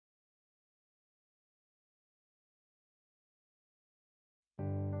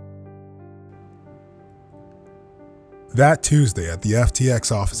That Tuesday at the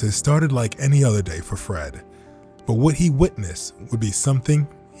FTX offices started like any other day for Fred, but what he witnessed would be something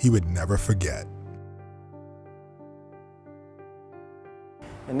he would never forget.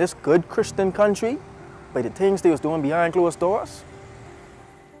 In this good Christian country, by the things they was doing behind closed doors.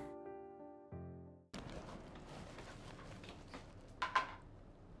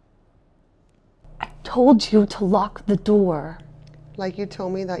 I told you to lock the door. Like you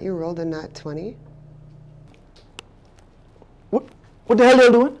told me that you rolled a nat 20? What the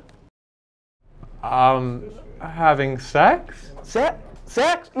hell y'all doing? Having sex? Sex?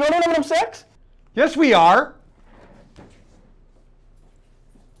 You don't know what I'm sex? Yes, we are.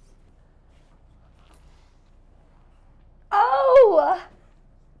 Oh,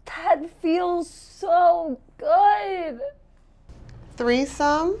 that feels so good.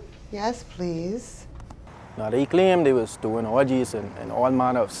 Threesome? Yes, please. Now they claim they was doing orgies and all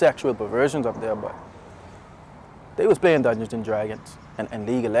manner of sexual perversions up there, but they was playing Dungeons and Dragons and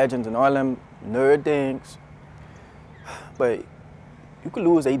League of Legends and all them nerd things. But you could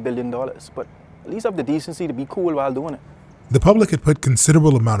lose $8 billion, but at least have the decency to be cool while doing it. The public had put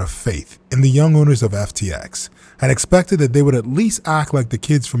considerable amount of faith in the young owners of FTX and expected that they would at least act like the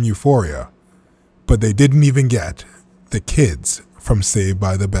kids from Euphoria, but they didn't even get the kids from Saved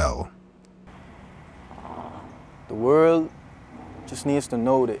by the Bell. The world just needs to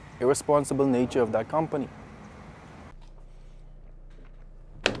know the irresponsible nature of that company.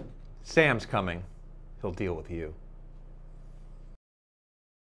 Sam's coming. He'll deal with you.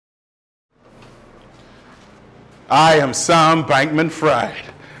 I am Sam Bankman-Fried,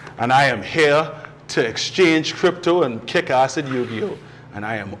 and I am here to exchange crypto and kick ass at Yu-Gi-Oh! And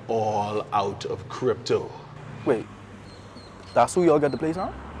I am all out of crypto. Wait, that's who y'all got the place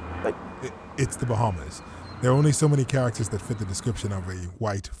on? Like, It's the Bahamas. There are only so many characters that fit the description of a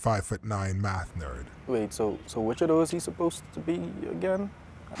white 5'9" math nerd. wait, so which of those he supposed to be again?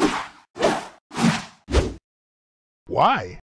 Why?